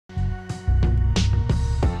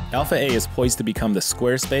Alpha A is poised to become the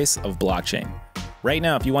Squarespace of blockchain. Right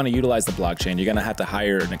now, if you want to utilize the blockchain, you're going to have to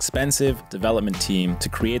hire an expensive development team to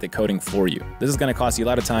create the coding for you. This is going to cost you a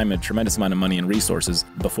lot of time and a tremendous amount of money and resources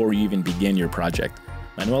before you even begin your project.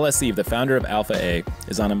 Manuela Seve, the founder of Alpha A,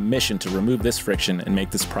 is on a mission to remove this friction and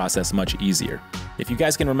make this process much easier. If you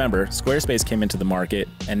guys can remember, Squarespace came into the market,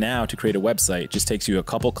 and now to create a website just takes you a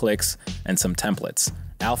couple clicks and some templates.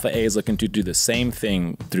 Alpha A is looking to do the same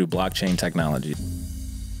thing through blockchain technology.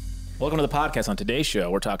 Welcome to the podcast. On today's show,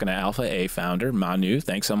 we're talking to Alpha A founder, Manu.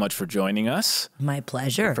 Thanks so much for joining us. My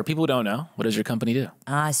pleasure. For people who don't know, what does your company do?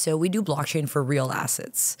 So we do blockchain for real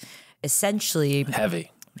assets. Essentially...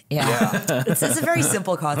 Heavy. Yeah. It's a very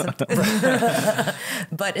simple concept.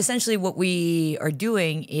 But essentially what we are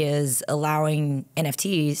doing is allowing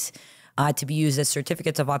NFTs to be used as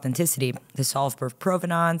certificates of authenticity to solve for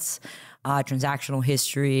provenance, transactional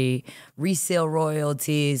history, resale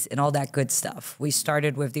royalties, and all that good stuff. We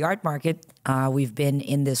started with the art market. We've been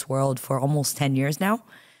in this world for almost 10 years now.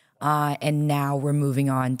 And now we're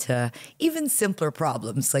moving on to even simpler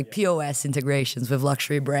problems like POS integrations with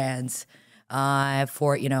luxury brands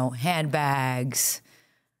for, handbags,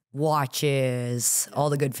 watches,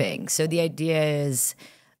 all the good things. So the idea is,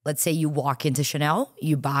 let's say you walk into Chanel,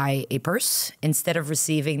 you buy a purse. Instead of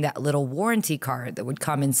receiving that little warranty card that would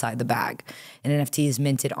come inside the bag, an NFT is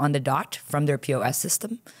minted on the dot from their POS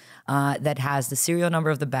system that has the serial number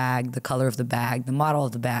of the bag, the color of the bag, the model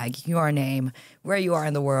of the bag, your name, where you are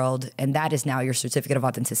in the world, and that is now your certificate of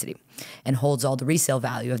authenticity and holds all the resale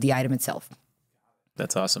value of the item itself.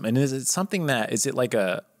 That's awesome. And is it something that, is it like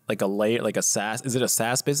a layer, like a SaaS? Is it a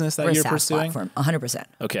SaaS business that you're pursuing? Platform, 100%.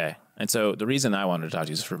 Okay. And so the reason I wanted to talk to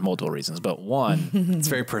you is for multiple reasons, but one, it's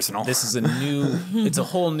very personal. This is it's a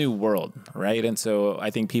whole new world, right? And so I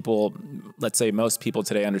think people, let's say most people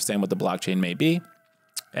today understand what the blockchain may be.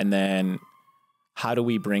 And then how do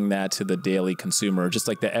we bring that to the daily consumer, just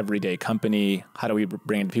like the everyday company? How do we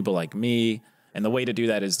bring it to people like me? And the way to do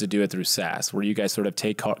that is to do it through SaaS, where you guys sort of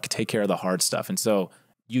take care of the hard stuff. And so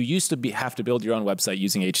you used to have to build your own website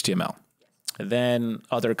using HTML. Then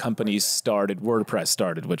other companies started, WordPress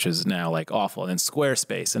started, which is now like awful, and then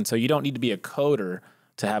Squarespace. And so you don't need to be a coder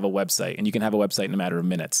to have a website, and you can have a website in a matter of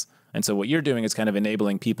minutes. And so what you're doing is kind of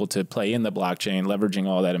enabling people to play in the blockchain, leveraging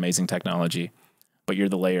all that amazing technology, but you're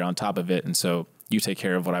the layer on top of it. And so you take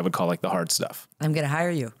care of what I would call like the hard stuff. I'm going to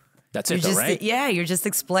hire you. That's it, though, right? Yeah, you're just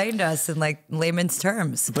explaining to us in like layman's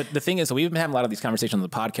terms. But the thing is, so we've been having a lot of these conversations on the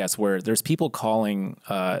podcast where there's people calling,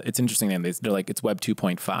 it's interesting, they're like, it's Web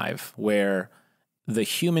 2.5, where the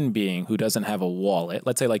human being who doesn't have a wallet,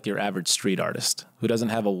 let's say like your average street artist who doesn't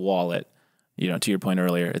have a wallet, to your point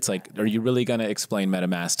earlier, it's like, are you really going to explain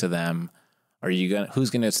MetaMask to them? Are you going to,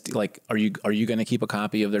 who's going to, like, are you going to keep a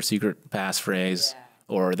copy of their secret passphrase? Yeah.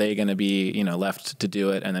 Or are they going to be, left to do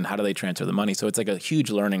it? And then how do they transfer the money? So it's like a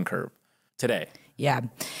huge learning curve today. Yeah.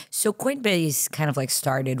 So Coinbase kind of like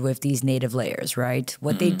started with these native layers, right?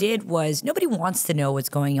 What they did was nobody wants to know what's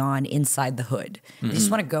going on inside the hood. They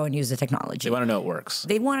just want to go and use the technology. They want to know it works.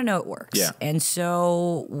 They want to know it works. Yeah. And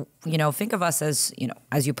so, think of us as,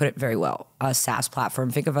 as you put it very well, a SaaS platform.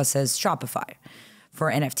 Think of us as Shopify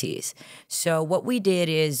for NFTs. So what we did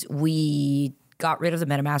is we got rid of the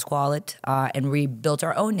MetaMask wallet and we built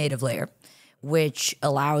our own native layer, which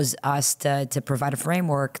allows us to provide a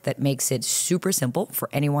framework that makes it super simple for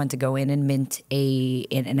anyone to go in and mint an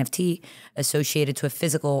NFT associated to a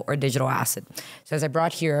physical or digital asset. So as I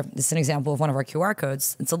brought here, this is an example of one of our QR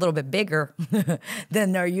codes. It's a little bit bigger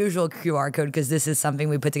than our usual QR code because this is something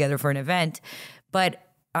we put together for an event. But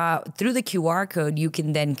through the QR code, you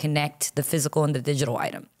can then connect the physical and the digital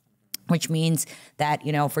item, which means that,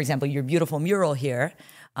 for example, your beautiful mural here,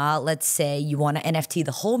 let's say you want to NFT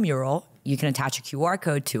the whole mural, you can attach a QR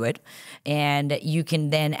code to it, and you can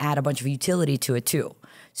then add a bunch of utility to it too.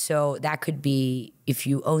 So that could be if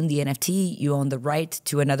you own the NFT, you own the right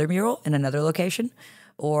to another mural in another location,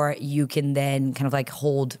 or you can then kind of like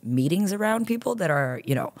hold meetings around people that are,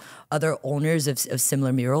 other owners of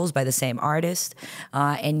similar murals by the same artist.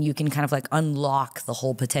 And you can kind of like unlock the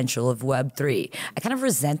whole potential of Web3. I kind of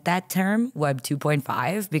resent that term, Web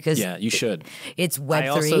 2.5, because yeah, you should. It's Web3. I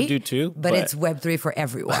also do too. But it's Web3 for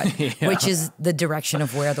everyone, yeah. Which is the direction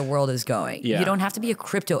of where the world is going. Yeah. You don't have to be a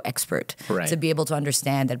crypto expert to be able to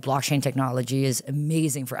understand that blockchain technology is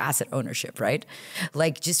amazing for asset ownership, right?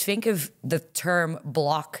 Like just think of the term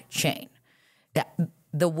blockchain.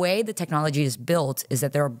 The way the technology is built is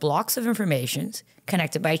that there are blocks of information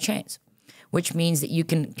connected by chains, which means that you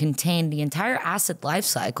can contain the entire asset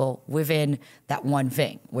lifecycle within that one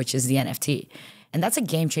thing, which is the NFT. And that's a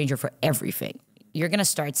game changer for everything. you're going to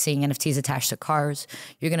start seeing NFTs attached to cars.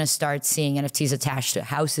 You're going to start seeing NFTs attached to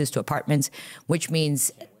houses, to apartments, which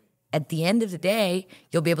means at the end of the day,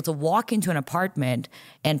 you'll be able to walk into an apartment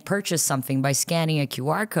and purchase something by scanning a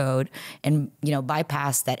QR code and,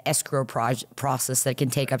 bypass that escrow process that can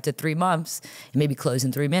take up to 3 months and maybe close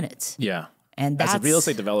in 3 minutes. Yeah. And that's, as a real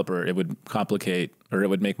estate developer, it would complicate, or it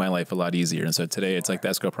would make my life a lot easier. And so today it's like the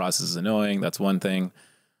escrow process is annoying. That's one thing.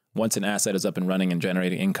 Once an asset is up and running and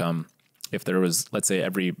generating income, if there was, let's say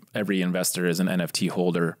every investor is an NFT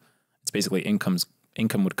holder, it's basically income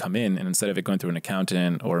would come in, and instead of it going through an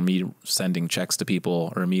accountant or me sending checks to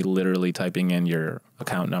people or me literally typing in your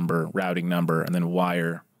account number, routing number, and then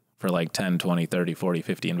wire for like 10, 20, 30, 40,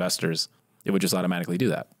 50 investors, it would just automatically do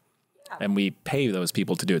that. Yeah. And we pay those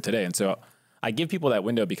people to do it today. And so I give people that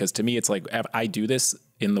window because to me, it's like I do this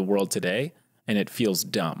in the world today and it feels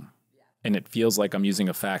dumb. Yeah. And it feels like I'm using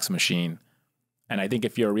a fax machine. And I think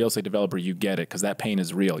if you're a real estate developer, you get it because that pain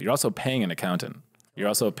is real. You're also paying an accountant. You're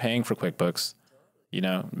also paying for QuickBooks.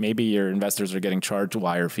 Maybe your investors are getting charged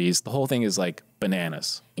wire fees. The whole thing is like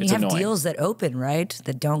bananas. And you have deals that open, right?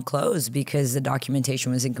 That don't close because the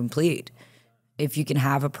documentation was incomplete. If you can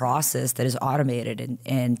have a process that is automated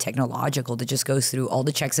and technological that just goes through all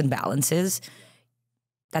the checks and balances,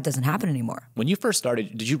 that doesn't happen anymore. When you first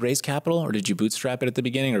started, did you raise capital or did you bootstrap it at the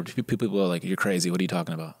beginning? Or people were like, you're crazy. What are you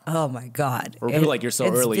talking about? Oh my God. Or people like, you're so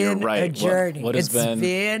early, you're right. It's been a journey. What has been? It's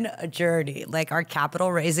been a journey. Like our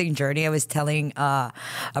capital raising journey, I was telling a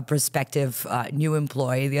prospective new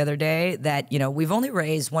employee the other day that, we've only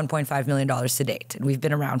raised $1.5 million to date. And we've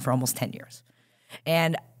been around for almost 10 years.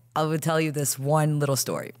 And I will tell you this one little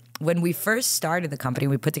story. When we first started the company,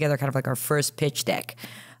 we put together kind of like our first pitch deck.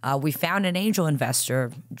 We found an angel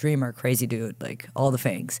investor, dreamer, crazy dude, like all the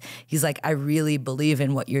things. He's like, I really believe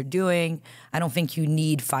in what you're doing. I don't think you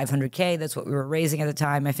need 500K. That's what we were raising at the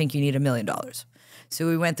time. I think you need $1 million. So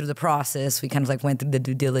we went through the process. We kind of like went through the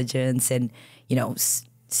due diligence and,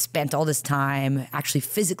 spent all this time, actually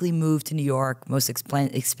physically moved to New York, most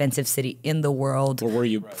expensive city in the world. Where were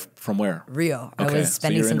you from where? Rio. Okay. I was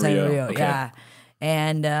spending some time in Rio. Okay. Yeah.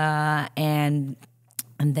 And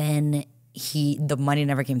then the money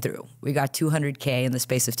never came through. We got 200K in the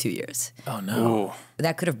space of 2 years. Oh no. Ooh.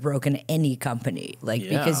 That could have broken any company,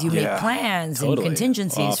 because you make plans and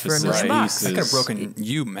contingencies for $1 million bucks. That could have broken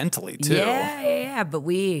you mentally too. Yeah. But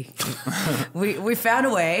we found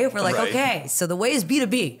a way. We're like, okay, so the way is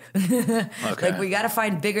B2B. Okay. Like we got to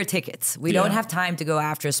find bigger tickets. We don't have time to go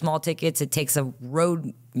after small tickets. It takes a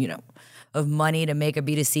road, of money to make a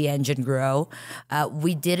B2C engine grow.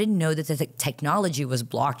 We didn't know that the technology was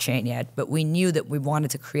blockchain yet, but we knew that we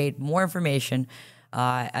wanted to create more information,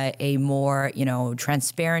 a more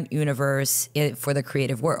transparent universe for the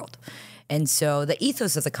creative world. And so the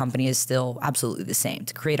ethos of the company is still absolutely the same: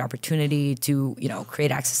 to create opportunity, to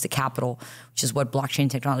create access to capital, which is what blockchain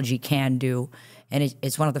technology can do. And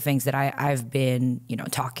it's one of the things that I've been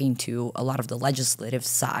talking to a lot of the legislative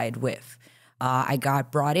side with. I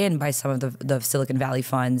got brought in by some of the Silicon Valley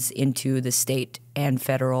funds into the state and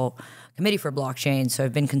federal committee for blockchain. So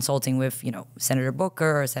I've been consulting with, Senator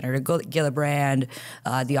Booker, Senator Gillibrand,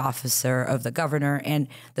 the officer of the governor. And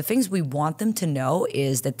the things we want them to know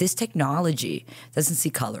is that this technology doesn't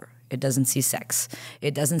see color. It doesn't see sex.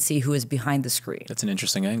 It doesn't see who is behind the screen. That's an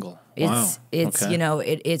interesting angle. It's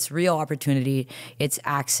okay. It's real opportunity. It's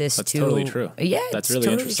access That's to. That's totally true. Yeah, that's really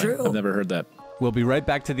totally interesting. True. I've never heard that. We'll be right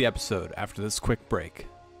back to the episode after this quick break.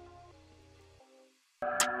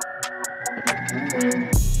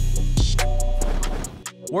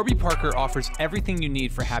 Warby Parker offers everything you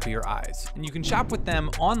need for happier eyes, and you can shop with them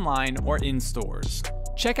online or in stores.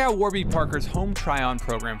 Check out Warby Parker's home try-on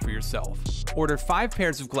program for yourself. Order 5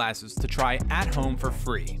 pairs of glasses to try at home for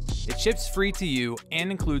free. It ships free to you and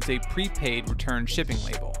includes a prepaid return shipping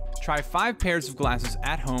label. Try 5 pairs of glasses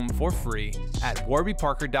at home for free at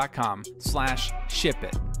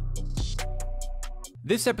warbyparker.com/shipit.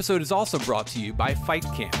 This episode is also brought to you by Fight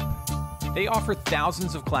Camp. They offer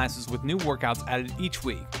thousands of classes with new workouts added each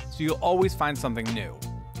week, so you'll always find something new.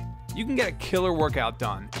 You can get a killer workout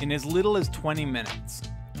done in as little as 20 minutes.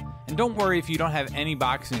 And don't worry if you don't have any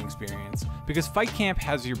boxing experience, because Fight Camp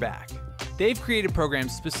has your back. They've created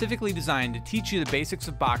programs specifically designed to teach you the basics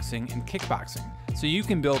of boxing and kickboxing, so you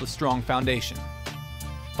can build a strong foundation.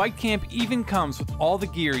 Fight Camp even comes with all the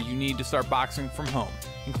gear you need to start boxing from home,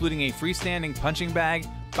 including a freestanding punching bag,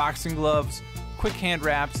 boxing gloves, quick hand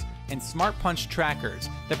wraps, and smart punch trackers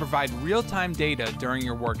that provide real-time data during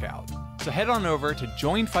your workout. So head on over to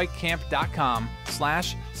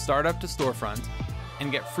joinfightcamp.com/startup-to-storefront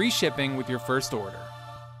and get free shipping with your first order.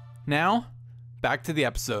 Now, back to the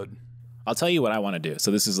episode. I'll tell you what I want to do.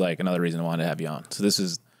 So this is like another reason I wanted to have you on. So this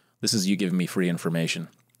is you giving me free information.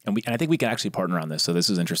 And I think we can actually partner on this. So this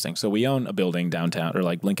is interesting. So we own a building downtown, or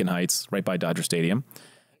like Lincoln Heights, right by Dodger Stadium.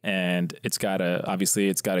 And obviously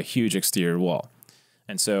it's got a huge exterior wall.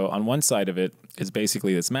 And so on one side of it is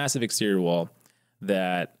basically this massive exterior wall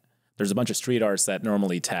that there's a bunch of street artists that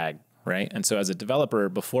normally tag, right? And so as a developer,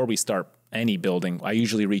 before we start any building, I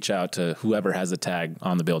usually reach out to whoever has a tag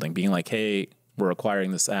on the building, being like, hey, we're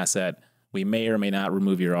acquiring this asset. We may or may not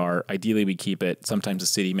remove your art. Ideally, we keep it. Sometimes the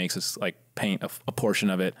city makes us like paint a portion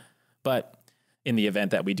of it. But in the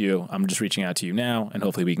event that we do, I'm just reaching out to you now, and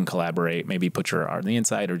hopefully we can collaborate, maybe put your art on the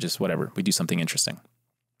inside or just whatever. We do something interesting.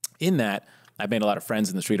 In that, I've made a lot of friends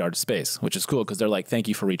in the street art space, which is cool because they're like, thank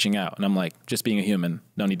you for reaching out. And I'm like, just being a human,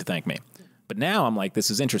 no need to thank me. But now I'm like, this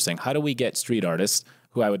is interesting. How do we get street artists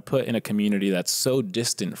who I would put in a community that's so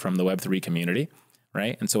distant from the Web3 community,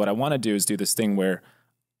 right? And so what I want to do is do this thing where,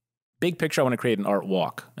 big picture, I want to create an art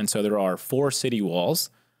walk. And so there are 4 city walls,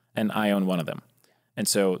 and I own one of them. And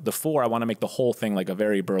so the 4, I want to make the whole thing like a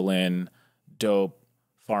very Berlin, dope,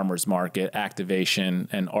 farmer's market, activation,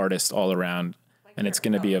 and artists all around. Like, and it's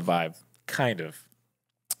going to be a vibe, kind of.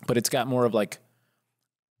 But it's got more of like,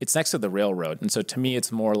 it's next to the railroad. And so to me,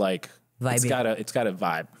 it's more like, it's got a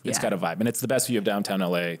vibe. Yeah. It's got a vibe. And it's the best view of downtown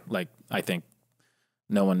LA, like, I think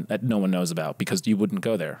no one knows about, because you wouldn't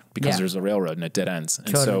go there because there's a railroad and it dead ends.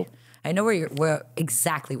 And so I know where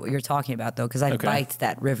exactly what you're talking about, though, because I've biked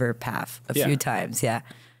that river path a few times. Yeah.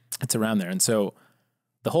 It's around there. And so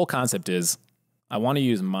the whole concept is I want to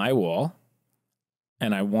use my wall,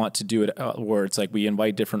 and I want to do it where it's like we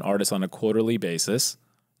invite different artists on a quarterly basis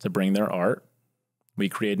to bring their art. We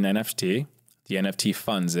create an NFT. The NFT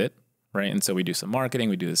funds it, right? And so we do some marketing.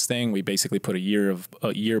 We do this thing. We basically put a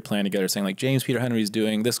year plan together saying like, James Peter Henry is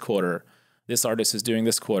doing this quarter. This artist is doing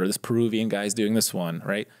this quarter. This Peruvian guy is doing this one,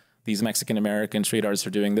 right? These Mexican-American street artists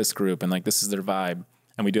are doing this group, and like this is their vibe.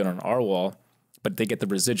 And we do it on our wall, but they get the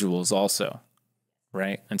residuals also,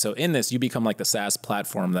 right? And so in this, you become like the SaaS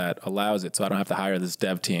platform that allows it. So I don't have to hire this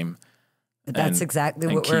dev team. That's exactly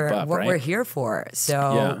what we're here for.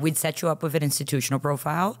 So we'd set you up with an institutional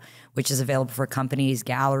profile, which is available for companies,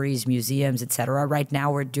 galleries, museums, etc. Right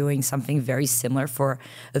now, we're doing something very similar for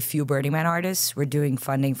a few Burning Man artists. We're doing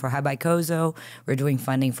funding for Habai Kozo. We're doing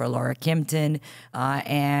funding for Laura Kimpton.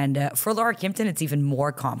 And for Laura Kimpton, it's even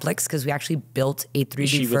more complex because we actually built a 3D version. Is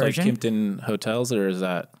she with like Kimpton Hotels, or is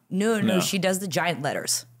that? No, she does the giant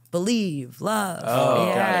letters. Believe, love.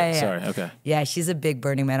 Oh, got it. Sorry, okay. Yeah, she's a big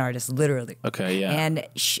Burning Man artist, literally. Okay, yeah. And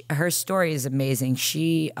her story is amazing.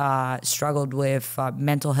 She struggled with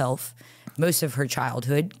mental health most of her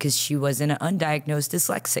childhood because she was an undiagnosed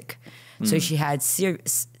dyslexic. So she had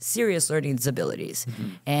serious learning disabilities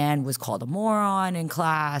and was called a moron in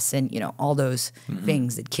class and, all those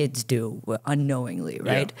things that kids do unknowingly,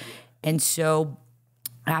 right? Yeah. And so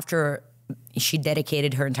after she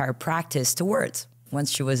dedicated her entire practice to words, once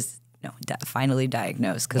she was finally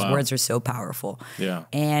diagnosed, because words are so powerful. Yeah.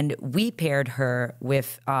 And we paired her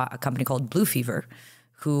with a company called Blue Fever,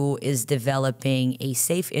 who is developing a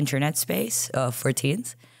safe internet space for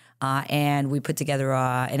teens. And we put together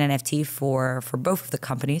an NFT for both of the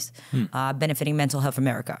companies, benefiting Mental Health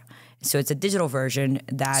America. So it's a digital version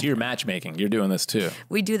that... So you're matchmaking. You're doing this too.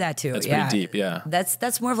 We do that too. That's pretty deep, yeah.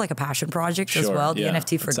 That's more of like a passion project as well. The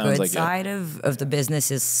NFT for good side of the business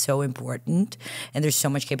is so important. And there's so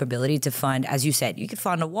much capability to fund. As you said, you could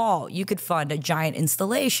fund a wall. You could fund a giant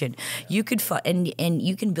installation. You could fund... And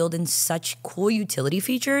you can build in such cool utility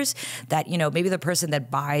features that, maybe the person that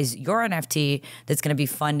buys your NFT that's going to be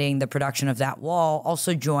funding the production of that wall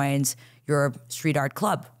also joins your street art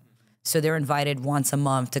club. So they're invited once a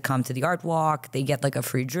month to come to the art walk. They get like a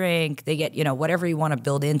free drink. They get, whatever you want to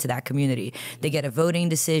build into that community. They get a voting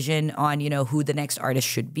decision on, who the next artist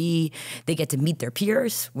should be. They get to meet their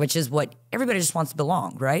peers, which is what everybody just wants to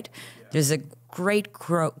belong, right? Yeah. There's a great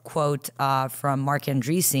quote from Mark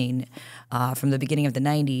Andreessen from the beginning of the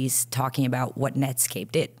 90s talking about what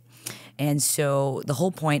Netscape did. And so the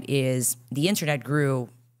whole point is the internet grew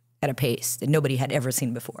at a pace that nobody had ever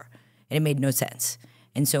seen before. And it made no sense.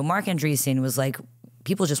 And so Mark Andreessen was like,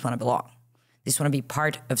 people just want to belong. They just want to be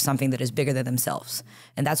part of something that is bigger than themselves.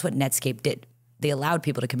 And that's what Netscape did. They allowed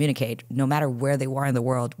people to communicate no matter where they were in the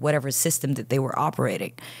world, whatever system that they were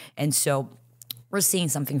operating. And so we're seeing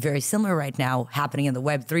something very similar right now happening in the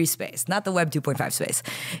Web3 space, not the Web 2.5 space.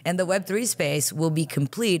 And the Web3 space will be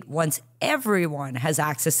complete once everyone has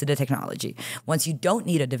access to the technology. Once you don't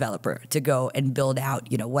need a developer to go and build out,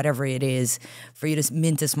 whatever it is for you to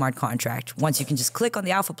mint a smart contract. Once you can just click on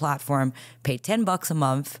the Alpha platform, pay $10 a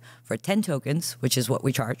month for 10 tokens, which is what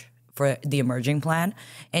we charge for the emerging plan,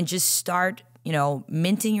 and just start, you know,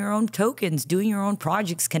 minting your own tokens, doing your own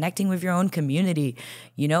projects, connecting with your own community,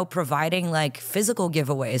 you know, providing like physical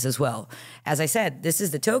giveaways as well. As I said, this is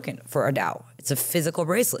the token for our DAO. It's a physical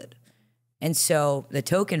bracelet. And so the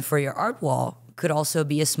token for your art wall could also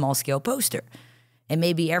be a small scale poster. And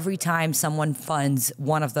maybe every time someone funds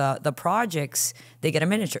one of the projects, they get a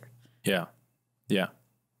miniature. Yeah. Yeah.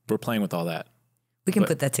 We're playing with all that. We can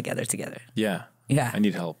put that together. Yeah. Yeah. I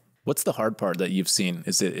need help. What's the hard part that you've seen?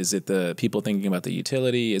 Is it the people thinking about the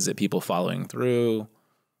utility? Is it people following through?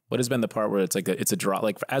 What has been the part where it's like it's a draw,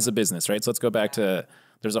 like as a business, right? So let's go back to,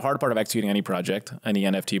 there's a hard part of executing any project, any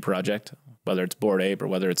NFT project, whether it's Bored Ape or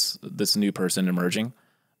whether it's this new person emerging.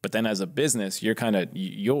 But then as a business, you're kind of,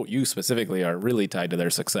 you specifically are really tied to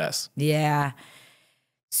their success. Yeah.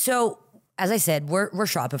 So as I said, we're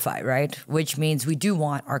Shopify, right? Which means we do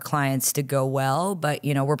want our clients to go well, but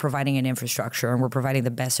you know, we're providing an infrastructure and we're providing the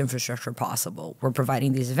best infrastructure possible. We're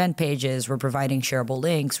providing these event pages, we're providing shareable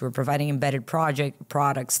links, we're providing embedded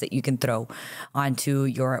products that you can throw onto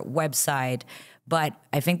your website. But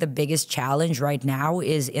I think the biggest challenge right now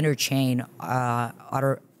is interchain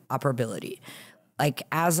interoperability. Like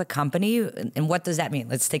as a company, and what does that mean?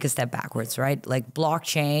 Let's take a step backwards, right? Like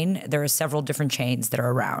blockchain, there are several different chains that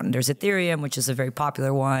are around. There's Ethereum, which is a very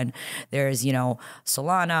popular one. There's, you know,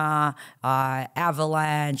 Solana,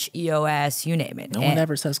 Avalanche, EOS, you name it. No one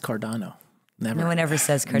ever says Cardano. Never. No one ever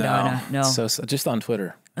says Cardano. No. So just on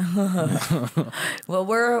Twitter.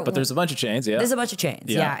 Well, but there's a bunch of chains, yeah. There's a bunch of chains,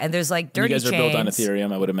 yeah. And there's like dirty chains. You guys are built on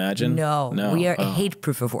Ethereum, I would imagine. No. We hate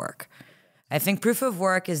proof of work. I think proof of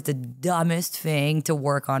work is the dumbest thing to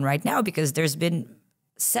work on right now because there's been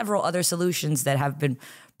several other solutions that have been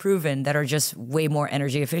proven that are just way more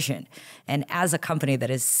energy efficient. And as a company that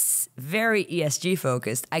is very ESG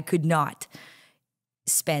focused, I could not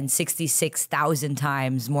spend 66,000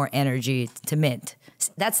 times more energy to mint.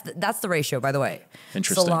 That's the ratio, by the way.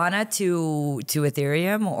 Interesting. Solana to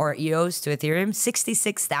Ethereum or EOS to Ethereum,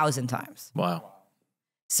 66,000 times. Wow.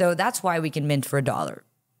 So that's why we can mint for $1.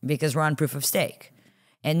 Because we're on proof of stake.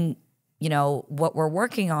 And, you know, what we're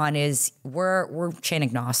working on is we're chain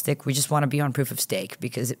agnostic. We just want to be on proof of stake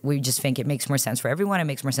because we just think it makes more sense for everyone. It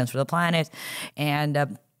makes more sense for the planet.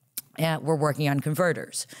 And we're working on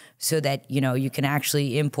converters so that, you know, you can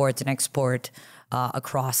actually import and export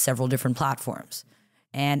across several different platforms.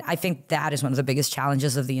 And I think that is one of the biggest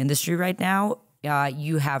challenges of the industry right now.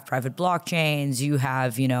 You have private blockchains, you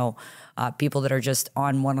have, you know, people that are just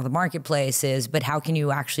on one of the marketplaces, but how can you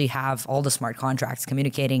actually have all the smart contracts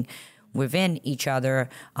communicating within each other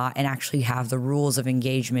and actually have the rules of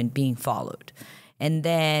engagement being followed? And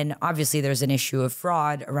then obviously there's an issue of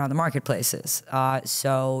fraud around the marketplaces.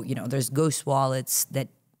 So, you know, there's ghost wallets that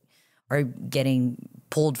are getting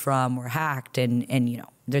pulled from or hacked and you know,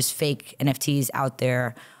 there's fake NFTs out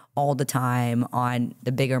there all the time on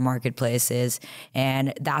the bigger marketplaces.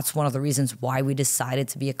 And that's one of the reasons why we decided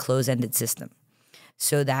to be a closed-ended system.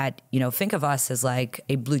 So that, you know, think of us as like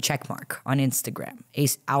a blue check mark on Instagram. A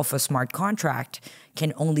alpha smart contract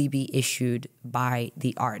can only be issued by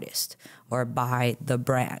the artist or by the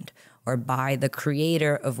brand or by the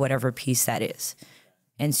creator of whatever piece that is.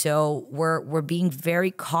 And so we're being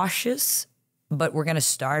very cautious, but we're going to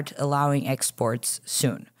start allowing exports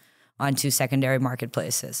soon onto secondary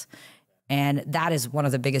marketplaces. And that is one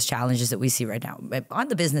of the biggest challenges that we see right now. On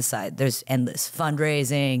the business side, there's endless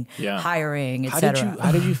fundraising, hiring, et cetera.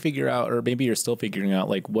 How did you figure out, or maybe you're still figuring out,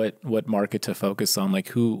 like what market to focus on, like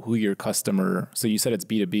who your customer, so you said it's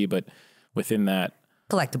B2B, but within that?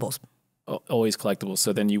 Collectibles. Always collectibles.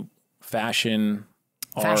 So then Fashion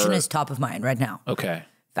is top of mind right now. Okay.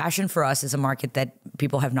 Fashion for us is a market that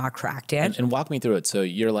people have not cracked yet. And walk me through it. So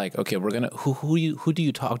you're like, okay, we're gonna who do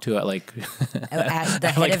you talk to at like at the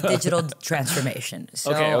head of digital transformation?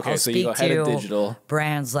 So okay. I'll So you go head of digital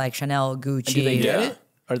brands like Chanel, Gucci. And do they get it?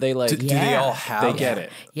 Are they like? Do they all have? They get it.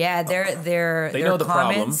 Yeah, they know the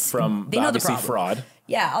problem from obviously fraud.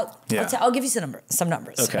 Yeah, I'll give you some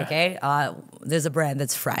numbers. Okay. There's a brand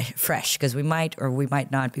that's fresh because we might or we might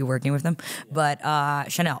not be working with them, but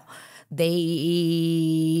Chanel. Their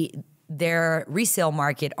resale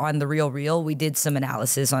market on the RealReal, we did some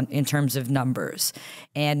analysis in terms of numbers.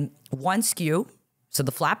 And one SKU, so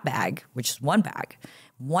the flap bag, which is one bag,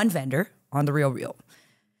 one vendor on the RealReal,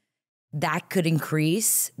 that could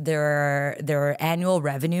increase their annual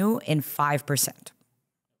revenue in 5%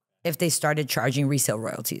 if they started charging resale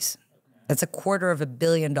royalties. That's $250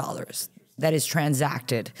 million that is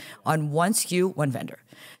transacted on one SKU, one vendor.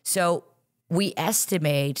 So we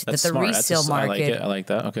estimate that the resale market I like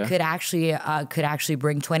that. Okay. could actually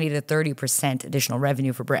bring 20 to 30% additional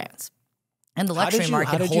revenue for brands. And the luxury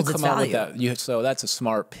market holds its value. That? So that's a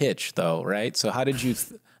smart pitch, though, right? So how did you?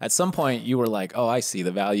 At some point, you were like, "Oh, I see.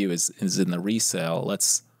 The value is in the resale.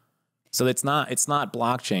 So it's not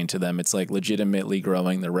blockchain to them. It's like legitimately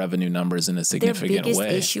growing their revenue numbers in a significant way. Their biggest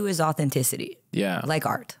issue is authenticity. Yeah, like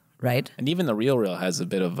art, right? And even the Real has a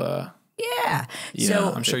bit of a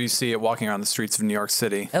So I'm sure you see it walking around the streets of New York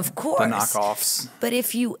City. Of course, the knockoffs. But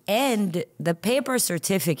if you end the paper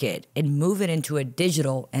certificate and move it into a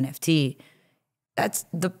digital NFT, that's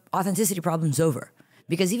the authenticity problem's over.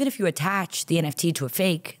 Because even if you attach the NFT to a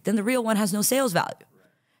fake, then the real one has no sales value.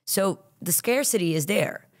 So the scarcity is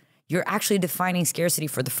there. You're actually defining scarcity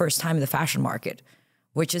for the first time in the fashion market,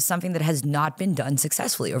 which is something that has not been done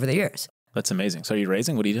successfully over the years. That's amazing. So are you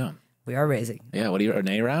raising? What are you doing? We are raising. Yeah. What are you, an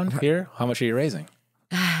A round here? How much are you raising?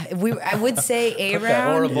 I would say A Put that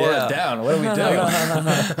round. board down. What are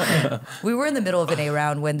we doing? We were in the middle of an A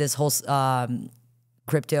round when this whole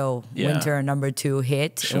crypto winter number 2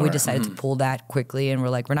 hit. And we decided to pull that quickly. And we're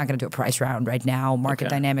like, we're not going to do a price round right now. Market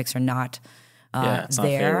dynamics are not it's not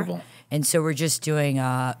there. favorable. And so we're just doing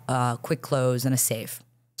a quick close and a save.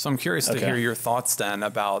 So I'm curious to hear your thoughts then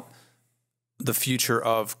about the future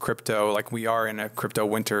of crypto. Like we are in a crypto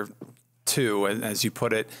winter 2, as you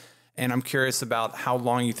put it. And I'm curious about how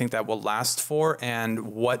long you think that will last for and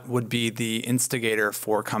what would be the instigator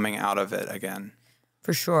for coming out of it again.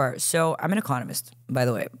 For sure. So I'm an economist, by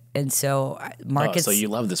the way. And so markets... so you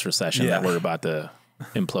love this recession that we're about to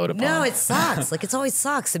implode upon. No, it sucks. Like, it always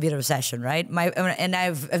sucks to be in a recession, right? And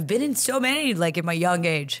I've been in so many, like, in my young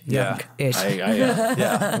age. Young-ish.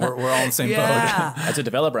 We're all in the same boat. As a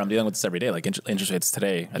developer, I'm dealing with this every day. Like interest rates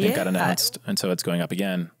today, I think got announced, and so it's going up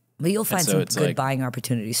again. But you'll find some good buying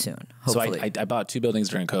opportunities soon, hopefully. So I bought 2 buildings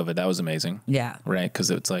during COVID. That was amazing. Yeah. Right?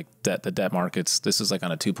 Because it's like the debt markets, this is like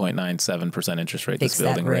on a 2.97% interest rate, this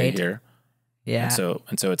building right here. Yeah.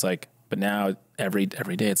 And so it's like, but now every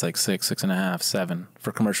day it's like 6, 6.5, 7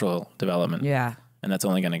 for commercial development. Yeah. And that's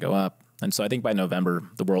only going to go up. And so I think by November,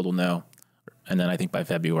 the world will know. And then I think by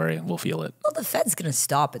February, we'll feel it. Well, the Fed's going to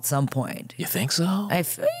stop at some point. You think so? I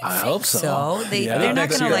hope so. They're not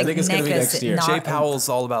going to like neck us. Jay Powell's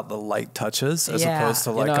all about the light touches as opposed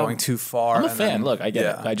to like going too far. I'm a fan. Look, I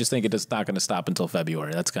get it. I just think it's not going to stop until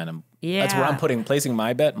February. That's kind of that's where I'm placing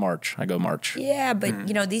my bet. March. I go March. Yeah, but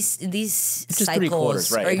you know these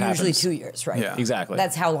cycles are usually 2 years, right? Yeah, exactly.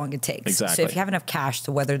 That's how long it takes. Exactly. So if you have enough cash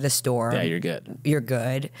to weather the storm, you're good. You're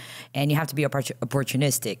good, and you have to be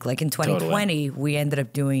opportunistic. Like in 2020, we ended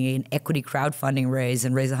up doing an equity crowdfunding raise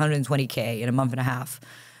and raised $120K in a month and a half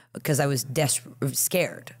because I was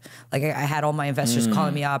scared. Like I had all my investors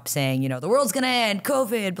calling me up saying, you know, the world's going to end,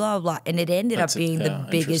 COVID, blah, blah, blah. And it ended up being the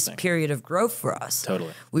biggest period of growth for us.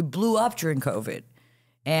 Totally. We blew up during COVID.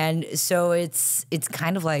 And so it's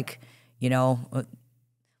kind of like, you know,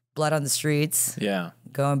 blood on the streets. Yeah.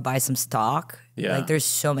 Go and buy some stock. Yeah. Like there's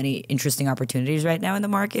so many interesting opportunities right now in the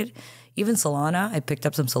market. Even Solana, I picked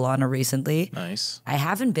up some Solana recently. Nice. I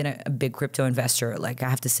haven't been a big crypto investor, like I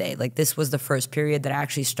have to say. Like this was the first period that I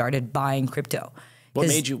actually started buying crypto. What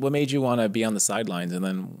made you want to be on the sidelines, and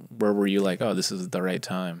then where were you like, oh, this is the right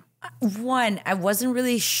time? One, I wasn't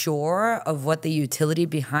really sure of what the utility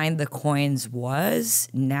behind the coins was.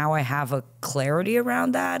 Now I have a clarity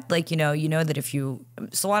around that. Like, you know that if you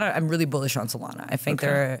Solana, I'm really bullish on Solana. I think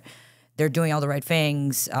they're doing all the right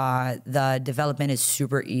things. The development is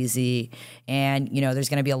super easy. And, you know, there's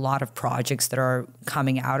going to be a lot of projects that are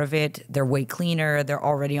coming out of it. They're way cleaner. They're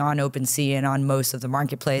already on OpenSea and on most of the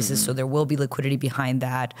marketplaces. So there will be liquidity behind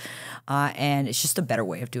that. And it's just a better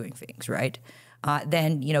way of doing things, right?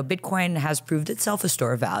 Then, you know, Bitcoin has proved itself a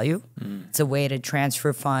store of value. It's a way to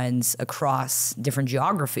transfer funds across different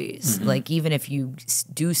geographies. Like even if you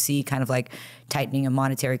do see kind of like tightening of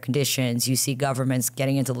monetary conditions, you see governments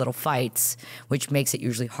getting into little fights, which makes it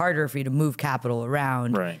usually harder for you to move capital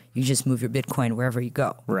around. Right. You just move your Bitcoin wherever you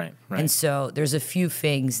go. Right. And so there's a few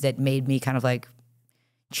things that made me kind of like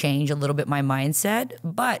change a little bit my mindset.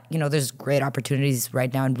 But, you know, there's great opportunities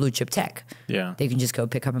right now in blue chip tech. Yeah. They can just go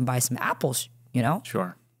pick up and buy some apples. You know?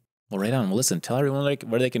 Sure. Well, right on. Well, listen, tell everyone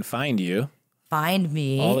where they can find you. Find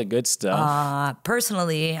me. All the good stuff.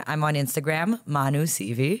 Personally, I'm on Instagram, Manu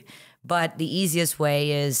Seve. But the easiest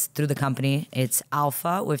way is through the company. It's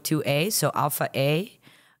Alpha with 2 A's, so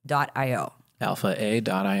alpha.a.io.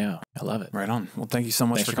 Alpha.a.io. I love it. Right on. Well, thank you so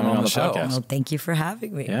much for coming on the show. podcast. Well, thank you for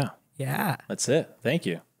having me. Yeah. That's it. Thank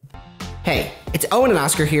you. Hey, it's Owen and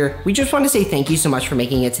Oscar here. We just want to say thank you so much for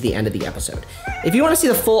making it to the end of the episode. If you want to see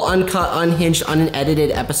the full, uncut, unhinged,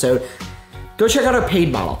 unedited episode, go check out our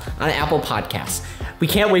paid model on Apple Podcasts. We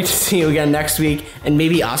can't wait to see you again next week, and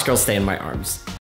maybe Oscar will stay in my arms.